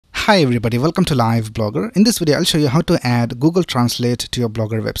Hi everybody, welcome to Live Blogger. In this video, I'll show you how to add Google Translate to your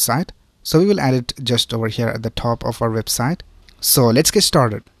Blogger website. So we will add it just over here at the top of our website. So let's get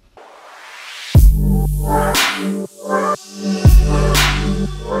started.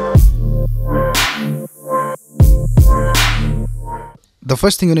 The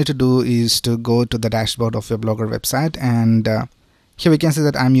first thing you need to do is to go to the dashboard of your Blogger website, and here we can see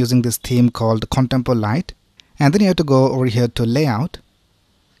that I'm using this theme called Contempo Lite. And then you have to go over here to Layout,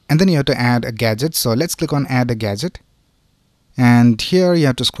 and then you have to add a gadget. So let's click on Add a Gadget, and here you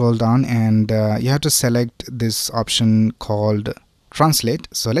have to scroll down and you have to select this option called Translate.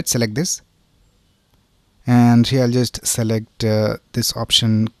 So let's select this, and here I'll just select this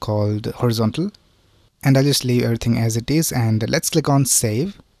option called Horizontal, and I'll just leave everything as it is, and let's click on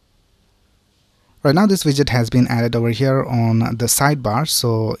Save. Right now this widget has been added over here on the sidebar.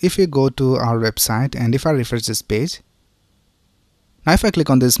 So if we go to our website and if I refresh this page, now if I click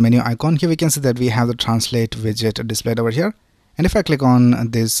on this menu icon, here we can see that we have the Translate widget displayed over here. And if I click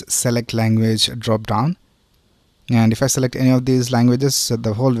on this Select Language drop down, and if I select any of these languages,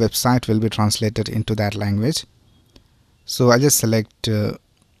 the whole website will be translated into that language. So I just select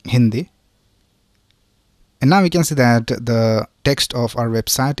Hindi. And now we can see that the text of our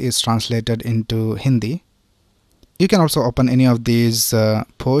website is translated into Hindi. You can also open any of these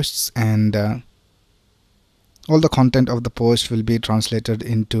posts, and all the content of the post will be translated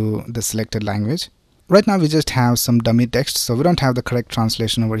into the selected language. Right now we just have some dummy text, so we don't have the correct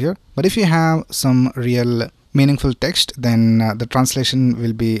translation over here. But if you have some real meaningful text, then the translation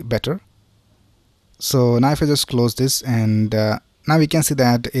will be better. So now if I just close this, and now we can see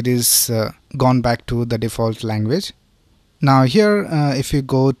that it is gone back to the default language. Now here if you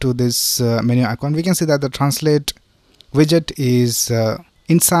go to this menu icon, we can see that the Translate widget is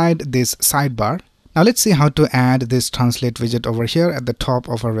inside this sidebar. Now let's see how to add this Translate widget over here at the top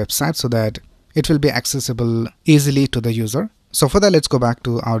of our website so that it will be accessible easily to the user. So for that, let's go back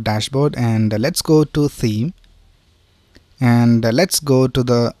to our dashboard, and let's go to Theme, and let's go to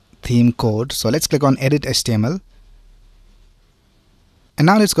the theme code. So let's click on Edit HTML. And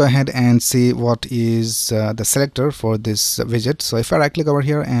now let's go ahead and see what is the selector for this widget. So if I right click over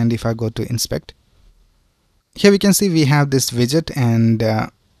here and if I go to Inspect, here we can see we have this widget, and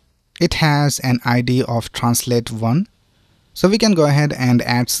it has an ID of Translate 1. So we can go ahead and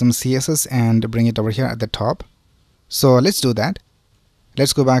add some CSS and bring it over here at the top. So let's do that.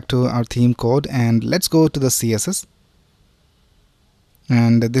 Let's go back to our theme code and let's go to the CSS.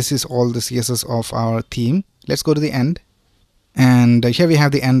 And this is all the CSS of our theme. Let's go to the end. And here we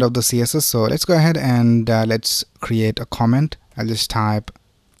have the end of the CSS. So let's go ahead and let's create a comment. I'll just type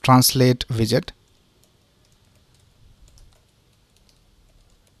Translate widget.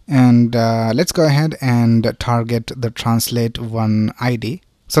 And let's go ahead and target the Translate 1 ID.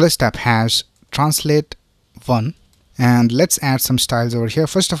 So let's type hash Translate 1, and let's add some styles over here.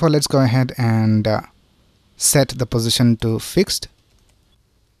 First of all, let's go ahead and set the position to fixed,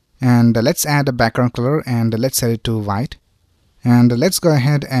 and let's add a background color and let's set it to white. And let's go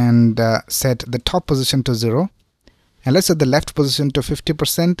ahead and set the top position to 0, and let's set the left position to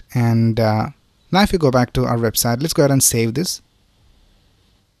 50%. And now if we go back to our website, let's go ahead and save this.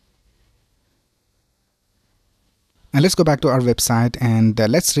 And let's go back to our website and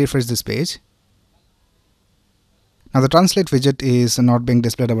let's refresh this page. Now the Translate widget is not being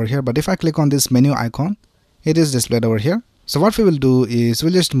displayed over here, but if I click on this menu icon, it is displayed over here. So what we will do is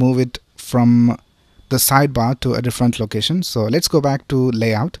we'll just move it from the sidebar to a different location. So let's go back to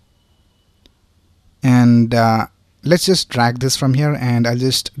Layout, and let's just drag this from here, and I'll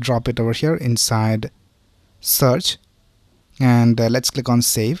just drop it over here inside Search, and let's click on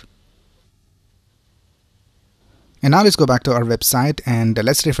Save. And now let's go back to our website and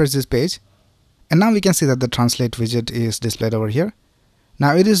let's refresh this page. And now we can see that the Translate widget is displayed over here.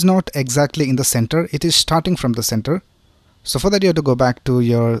 Now it is not exactly in the center, it is starting from the center. So for that, you have to go back to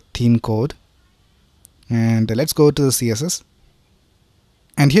your theme code, and let's go to the CSS.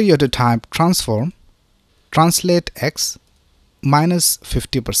 And here you have to type transform Translate X minus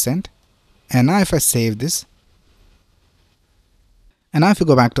 50%. And now if I save this, and now if we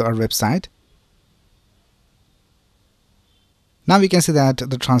go back to our website, now we can see that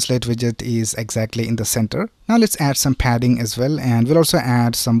the Translate widget is exactly in the center. Now let's add some padding as well, and we'll also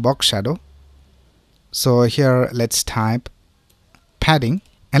add some box shadow. So here let's type padding,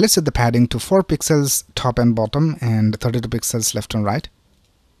 and let's set the padding to 4 pixels top and bottom and 32 pixels left and right.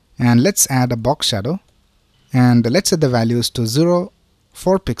 And let's add a box shadow, and let's set the values to 0,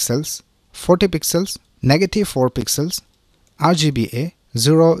 4 pixels, 40 pixels, negative 4 pixels, RGBA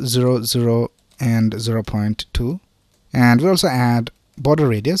 0, 0, 0 and 0.2. And we also add border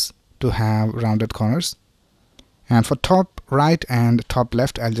radius to have rounded corners. And for top right and top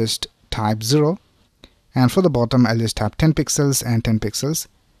left, I'll just type 0. And for the bottom, I'll just type 10 pixels and 10 pixels.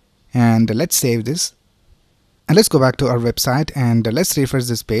 And let's save this. And let's go back to our website and let's refresh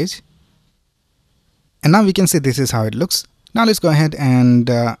this page. And now we can see this is how it looks. Now let's go ahead and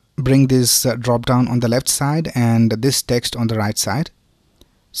bring this drop down on the left side and this text on the right side.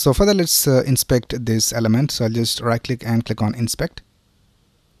 So for that, let's inspect this element. So I'll just right click and click on inspect.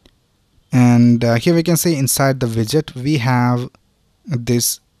 And here we can see inside the widget we have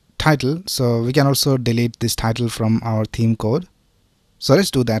this title. So we can also delete this title from our theme code. So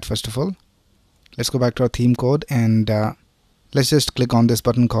let's do that first of all. Let's go back to our theme code and let's just click on this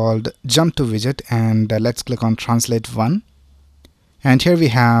button called jump to widget and let's click on translate 1. And here we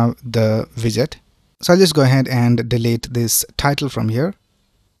have the widget. So I'll just go ahead and delete this title from here.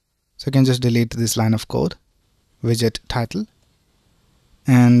 So I can just delete this line of code, widget title.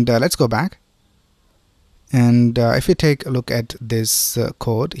 And let's go back. And if we take a look at this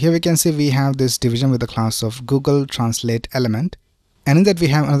code, here we can see we have this division with the class of Google Translate element. And in that we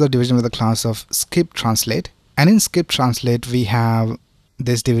have another division with the class of skip translate. And in skip translate we have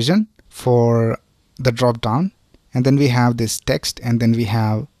this division for the drop down. And then we have this text and then we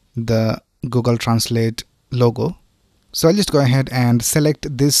have the Google Translate logo. So I'll just go ahead and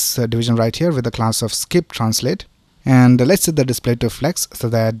select this division right here with the class of skip translate. And let's set the display to flex so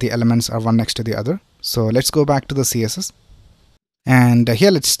that the elements are one next to the other. So let's go back to the CSS. And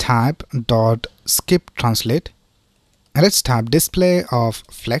here let's type dot skip translate. And let's type display of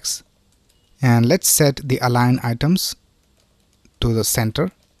flex. And let's set the align items to the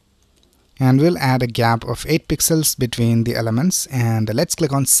center. And we'll add a gap of 8 pixels between the elements. And let's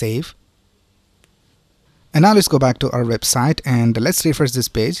click on save. And now let's go back to our website and let's refresh this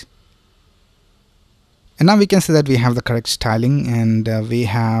page. And now we can see that we have the correct styling and we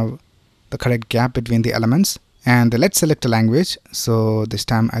have the correct gap between the elements. And let's select a language. So this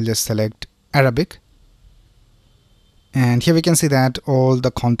time I'll just select Arabic. And here we can see that all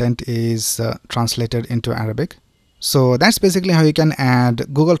the content is translated into Arabic. So that's basically how you can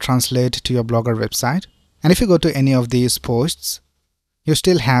add Google Translate to your Blogger website. And if you go to any of these posts, you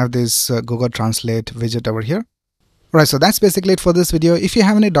still have this Google Translate widget over here. Alright, so that's basically it for this video. If you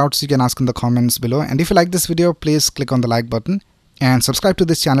have any doubts, you can ask in the comments below. And if you like this video, please click on the like button and subscribe to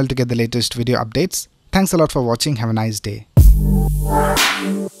this channel to get the latest video updates. Thanks a lot for watching. Have a nice day.